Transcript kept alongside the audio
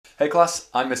Hey class,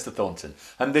 I'm Mr Thornton,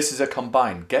 and this is a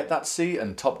combined Get That C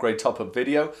and Top Grade Top-Up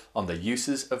video on the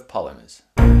uses of polymers.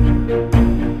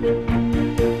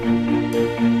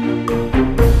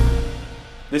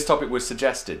 This topic was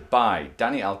suggested by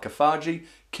Danny Al-Kafaji,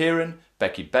 Kieran,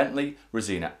 Becky Bentley,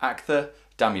 Rosina Akther,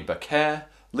 Dami Bakher,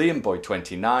 Liam Boy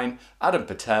 29, Adam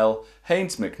Patel,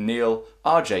 Haynes McNeil,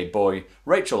 RJ Boy,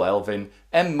 Rachel Elvin,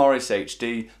 M Morris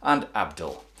HD and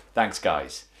Abdul. Thanks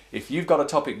guys. If you've got a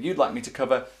topic you'd like me to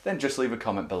cover, then just leave a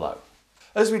comment below.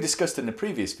 As we discussed in the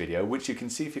previous video, which you can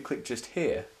see if you click just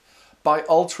here, by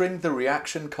altering the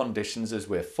reaction conditions as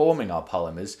we're forming our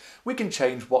polymers, we can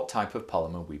change what type of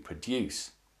polymer we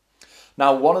produce.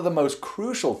 Now, one of the most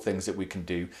crucial things that we can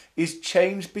do is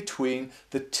change between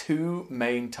the two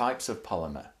main types of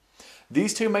polymer.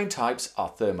 These two main types are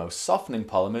thermosoftening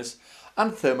polymers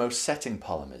and thermosetting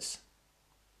polymers.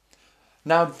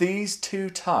 Now, these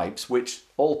two types, which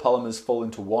all polymers fall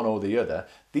into one or the other,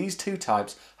 these two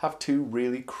types have two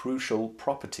really crucial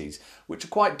properties, which are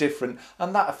quite different,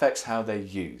 and that affects how they're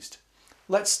used.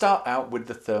 Let's start out with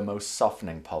the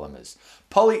thermosoftening polymers.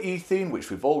 Polyethylene,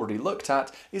 which we've already looked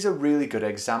at, is a really good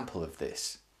example of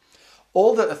this.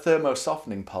 All that a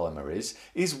thermosoftening polymer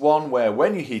is one where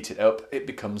when you heat it up, it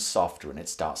becomes softer and it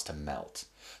starts to melt.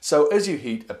 So as you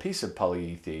heat a piece of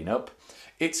polyethylene up,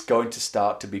 it's going to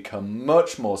start to become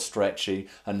much more stretchy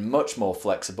and much more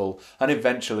flexible, and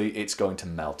eventually it's going to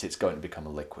melt, it's going to become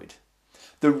a liquid.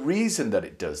 The reason that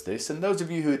it does this, and those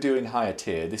of you who are doing higher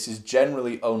tier, this is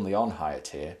generally only on higher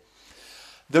tier,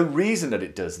 the reason that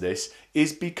it does this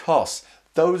is because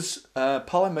those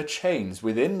polymer chains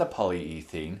within the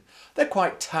polyethylene, they're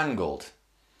quite tangled,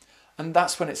 and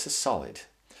that's when it's a solid.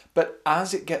 But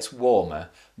as it gets warmer,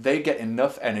 they get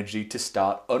enough energy to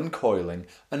start uncoiling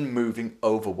and moving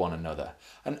over one another.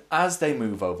 And as they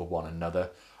move over one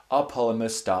another, our polymer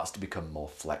starts to become more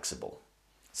flexible.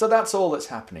 So that's all that's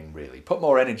happening really. Put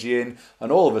more energy in and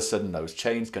all of a sudden those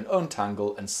chains can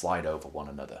untangle and slide over one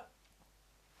another.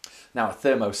 Now, a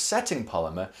thermosetting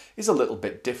polymer is a little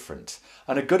bit different,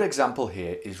 and a good example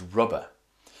here is rubber.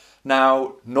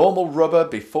 Now, normal rubber,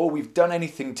 before we've done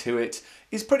anything to it,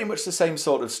 is pretty much the same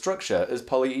sort of structure as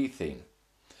polyethylene.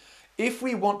 If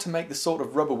we want to make the sort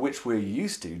of rubber which we're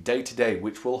used to day to day,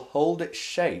 which will hold its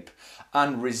shape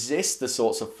and resist the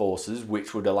sorts of forces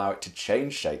which would allow it to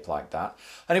change shape like that,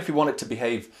 and if we want it to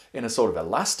behave in a sort of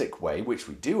elastic way, which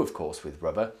we do of course with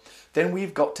rubber, then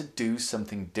we've got to do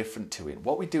something different to it.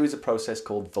 What we do is a process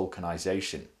called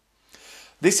vulcanization.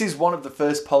 This is one of the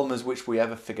first polymers which we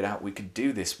ever figured out we could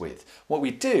do this with. What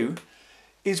we do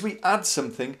is we add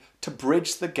something to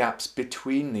bridge the gaps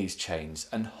between these chains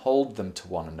and hold them to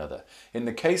one another. In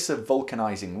the case of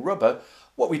vulcanizing rubber,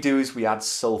 what we do is we add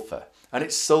sulfur, and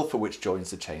it's sulfur which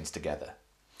joins the chains together.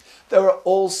 There are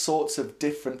all sorts of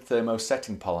different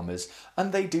thermosetting polymers,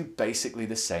 and they do basically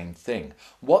the same thing.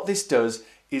 What this does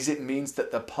is it means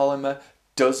that the polymer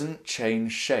doesn't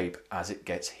change shape as it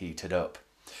gets heated up.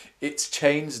 Its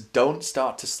chains don't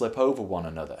start to slip over one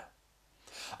another.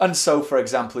 And so, for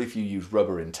example, if you use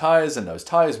rubber in tyres and those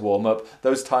tyres warm up,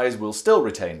 those tyres will still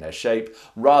retain their shape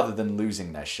rather than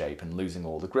losing their shape and losing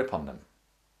all the grip on them.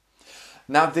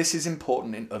 Now, this is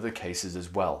important in other cases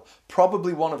as well.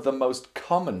 Probably one of the most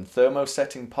common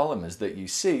thermosetting polymers that you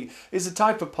see is a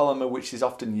type of polymer which is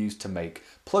often used to make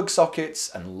plug sockets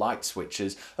and light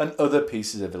switches and other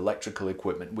pieces of electrical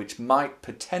equipment which might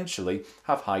potentially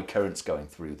have high currents going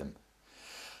through them.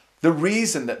 The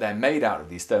reason that they're made out of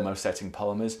these thermosetting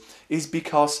polymers is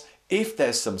because if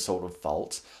there's some sort of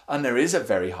fault and there is a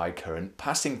very high current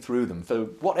passing through them for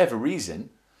whatever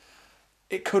reason,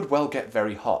 it could well get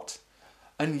very hot.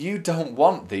 And you don't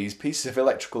want these pieces of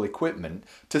electrical equipment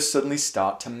to suddenly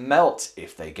start to melt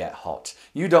if they get hot.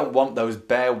 You don't want those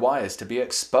bare wires to be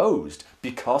exposed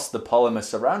because the polymer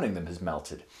surrounding them has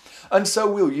melted. And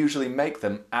so we'll usually make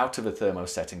them out of a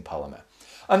thermosetting polymer.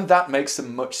 And that makes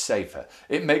them much safer.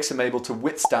 It makes them able to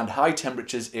withstand high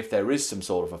temperatures if there is some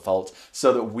sort of a fault,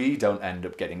 so that we don't end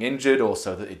up getting injured or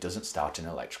so that it doesn't start an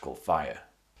electrical fire.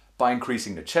 By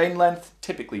increasing the chain length,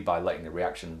 typically by letting the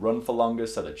reaction run for longer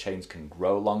so the chains can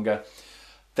grow longer,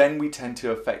 then we tend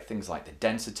to affect things like the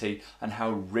density and how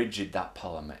rigid that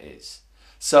polymer is.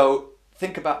 So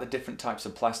think about the different types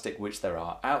of plastic which there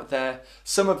are out there.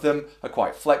 Some of them are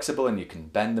quite flexible and you can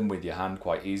bend them with your hand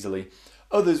quite easily.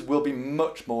 Others will be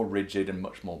much more rigid and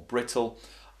much more brittle,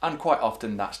 and quite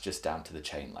often that's just down to the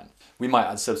chain length. We might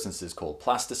add substances called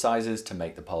plasticizers to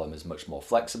make the polymers much more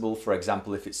flexible, for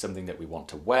example if it's something that we want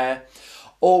to wear,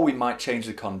 or we might change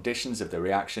the conditions of the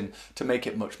reaction to make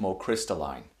it much more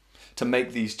crystalline. to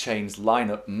make these chains line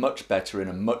up much better in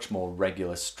a much more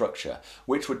regular structure,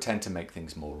 which would tend to make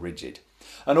things more rigid.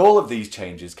 And all of these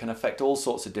changes can affect all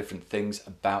sorts of different things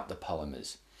about the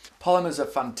polymers. Polymers are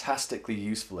fantastically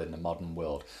useful in the modern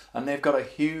world, and they've got a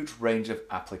huge range of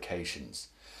applications.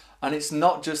 And it's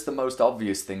not just the most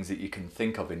obvious things that you can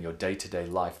think of in your day-to-day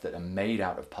life that are made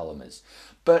out of polymers,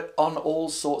 but on all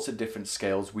sorts of different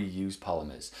scales we use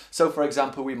polymers. So for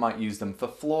example, we might use them for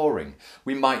flooring,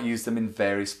 we might use them in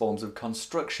various forms of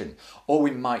construction, or we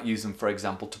might use them, for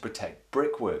example, to protect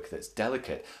brickwork that's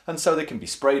delicate, and so they can be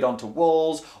sprayed onto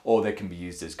walls, or they can be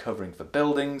used as covering for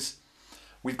buildings.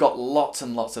 We've got lots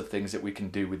and lots of things that we can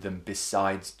do with them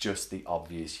besides just the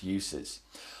obvious uses.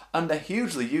 And they're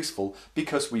hugely useful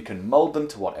because we can mould them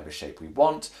to whatever shape we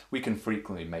want, we can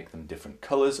frequently make them different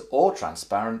colours or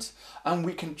transparent, and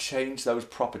we can change those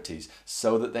properties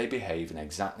so that they behave in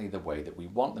exactly the way that we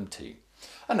want them to.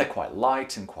 And they're quite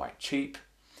light and quite cheap,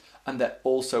 and they're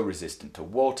also resistant to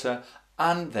water,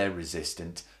 and they're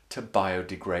resistant to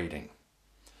biodegrading.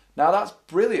 Now that's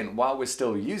brilliant while we're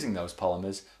still using those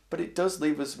polymers, but it does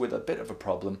leave us with a bit of a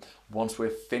problem once we're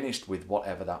finished with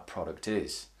whatever that product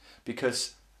is.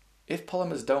 Because if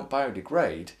polymers don't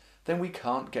biodegrade, then we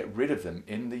can't get rid of them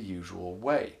in the usual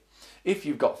way. If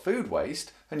you've got food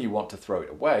waste and you want to throw it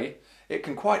away, it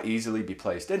can quite easily be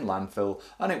placed in landfill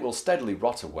and it will steadily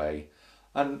rot away,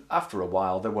 and after a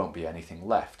while there won't be anything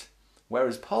left.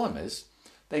 Whereas polymers,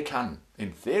 they can,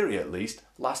 in theory at least,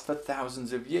 last for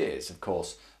thousands of years. Of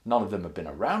course, none of them have been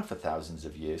around for thousands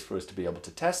of years for us to be able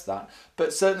to test that,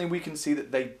 but certainly we can see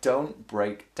that they don't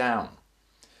break down.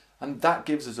 And that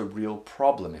gives us a real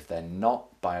problem if they're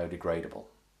not biodegradable.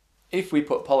 If we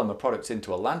put polymer products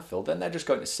into a landfill, then they're just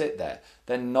going to sit there.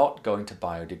 They're not going to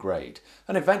biodegrade.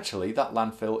 And eventually that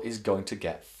landfill is going to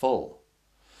get full.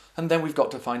 And then we've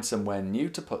got to find somewhere new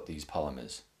to put these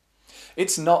polymers.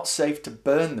 It's not safe to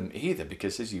burn them either,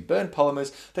 because as you burn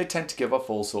polymers, they tend to give off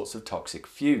all sorts of toxic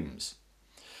fumes.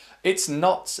 It's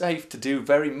not safe to do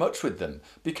very much with them,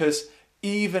 because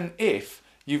even if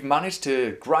you've managed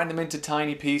to grind them into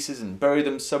tiny pieces and bury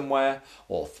them somewhere,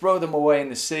 or throw them away in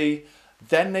the sea,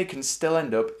 then they can still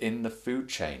end up in the food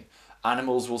chain.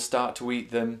 Animals will start to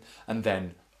eat them, and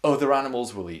then other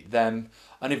animals will eat them,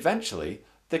 and eventually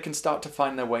they can start to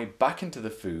find their way back into the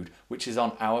food which is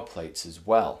on our plates as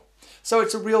well. So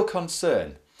it's a real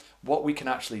concern what we can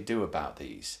actually do about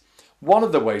these. One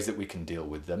of the ways that we can deal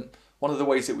with them, one of the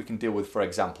ways that we can deal with, for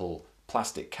example,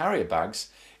 plastic carrier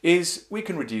bags, is we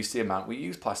can reduce the amount we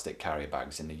use plastic carrier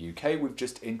bags. In the UK, we've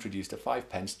just introduced a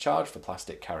 5p charge for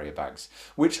plastic carrier bags,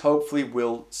 which hopefully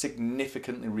will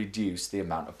significantly reduce the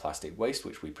amount of plastic waste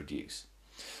which we produce.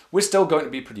 We're still going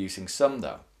to be producing some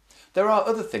though. There are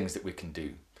other things that we can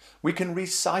do. We can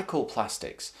recycle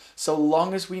plastics, so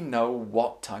long as we know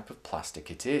what type of plastic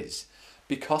it is.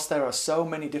 Because there are so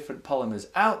many different polymers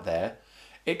out there,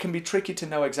 it can be tricky to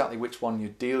know exactly which one you're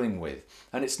dealing with.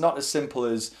 And it's not as simple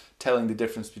as telling the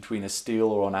difference between a steel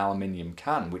or an aluminium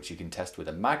can, which you can test with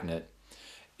a magnet.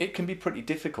 It can be pretty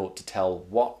difficult to tell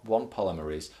what one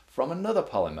polymer is from another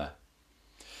polymer.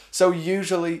 So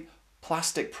usually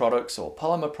plastic products or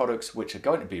polymer products which are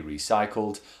going to be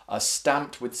recycled are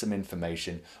stamped with some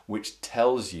information which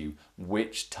tells you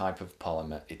which type of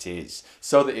polymer it is,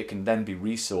 so that it can then be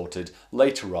resorted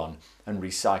later on and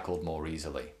recycled more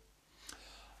easily.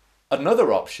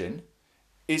 Another option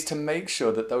is to make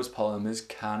sure that those polymers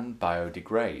can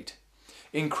biodegrade.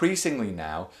 Increasingly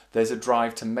now, there's a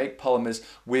drive to make polymers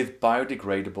with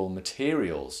biodegradable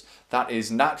materials, that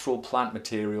is, natural plant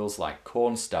materials like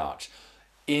cornstarch,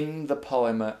 in the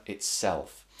polymer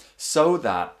itself, so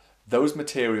that those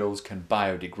materials can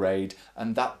biodegrade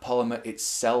and that polymer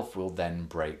itself will then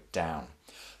break down.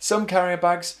 Some carrier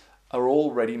bags are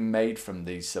already made from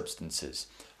these substances.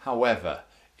 However,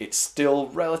 it's still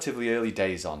relatively early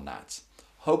days on that.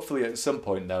 Hopefully at some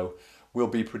point though, we'll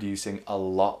be producing a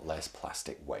lot less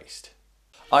plastic waste.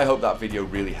 I hope that video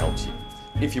really helps you.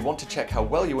 If you want to check how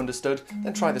well you understood,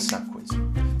 then try the snap quiz.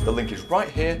 The link is right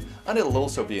here, and it'll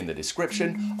also be in the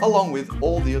description, along with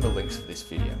all the other links for this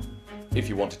video. If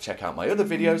you want to check out my other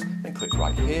videos, then click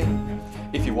right here.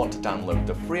 If you want to download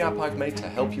the free app I've made to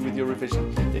help you with your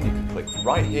revision, then you can click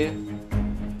right here.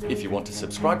 If you want to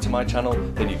subscribe to my channel,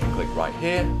 then you can click right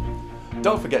here.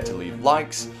 Don't forget to leave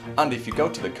likes, and if you go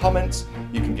to the comments,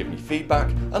 you can give me feedback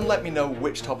and let me know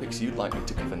which topics you'd like me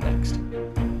to cover next.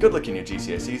 Good luck in your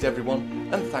GCSEs everyone,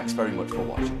 and thanks very much for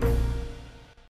watching.